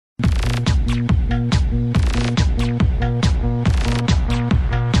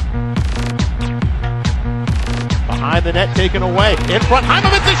Behind the net, taken away. In front,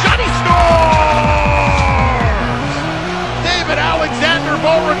 Heimovitz, a shot, he scores! David Alexander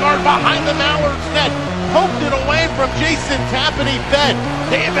Beauregard behind the Mallards net. Poked it away from Jason Tapani fed.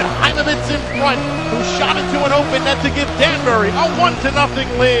 David Heimovitz in front, who shot into an open net to give Danbury a 1-0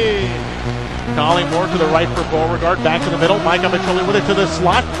 lead. Colonial to the right for Beauregard, back to the middle. Micah Macholi with it to the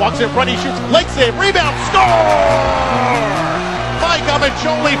slot. Walks in front, he shoots, leg save, rebound, score! Micah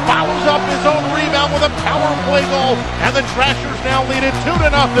Macholi follows up his own rebound with a power play goal, and the Trashers now lead it 2-0.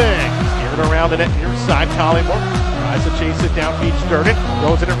 Steered around the net near side, Colonial tries to chase it down, feeds Durden,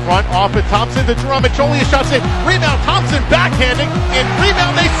 throws it in front, off at Thompson, the drum, Macholi, a shot save, rebound, Thompson backhanding, and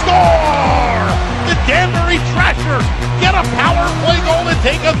rebound, they score! The Danbury Trashers get a power play goal to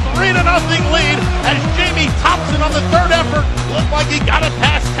take a 3-0 lead as Jamie Thompson on the third effort looked like he got it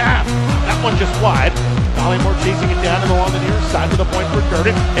past half. That one just wide. Colonial chasing it down and along the near side with a point for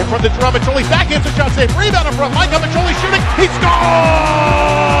Durden. In front of the drum, Macholi backhands a shot save, rebound in front, Micah Macholi shooting, he scores!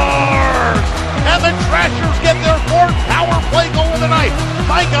 And the Trashers get their fourth power play goal of the night.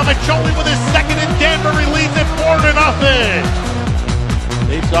 Micah Macholi with his second, and Danbury leads it 4-0.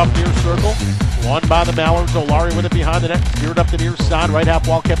 Face off near circle. Won by the Mallards. Olari with it behind the net. Steered up the near side. Right half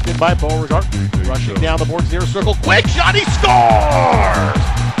wall kept in by Beauregard. Rushing down the boards near circle. Quick shot. He scores!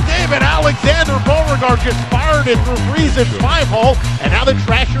 David Alexander Beauregard just fired it through Fries's 5-hole. And now the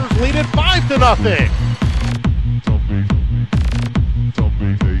Trashers lead it 5-0.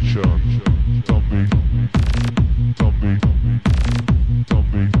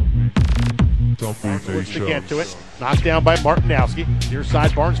 To get to it, knocked down by Martinowski. Near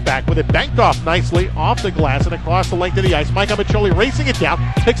side, Barnes back with it, banked off nicely off the glass and across the length of the ice. Micah Macholi racing it down,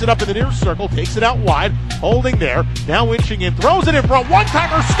 picks it up in the near circle, takes it out wide, holding there, now inching in, throws it in front,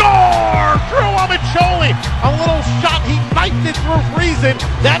 one-timer, score! Drew Macholi, a little shot, he knifed it through Friesen.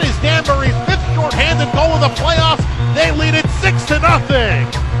 That is Danbury's fifth shorthanded goal of the playoffs. They lead it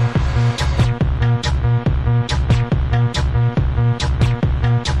 6-0.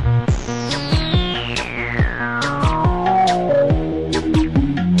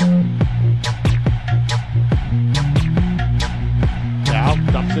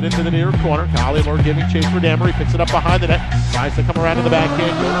 Into the near corner. Colonial giving chase for Danbury. Picks it up behind the net. Tries to come around to the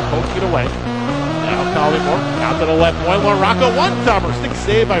backhand. Gilder pokes it away. Now Colonial out to the left point. LaRocca one-timer. Stick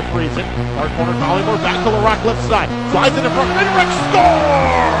save by Friesen. Far corner Colonial back to LaRocca left side. Slides it in front. Redirect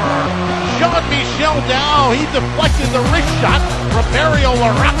score! Jean-Michel Dow. He deflected the wrist shot from Mario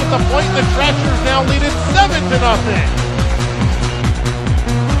LaRocca at the point. The Trashers now lead it 7-0.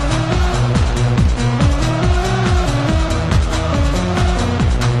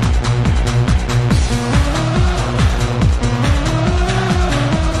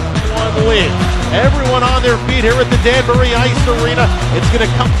 Lead. Everyone on their feet here at the Danbury Ice Arena. It's going to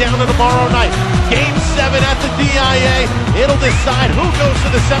come down to tomorrow night. Game 7 at the DIA. It'll decide who goes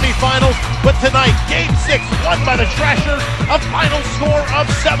to the semifinals. But tonight, Game 6 won by the Trashers. A final score of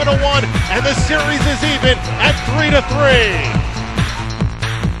 7-1. And the series is even at 3-3.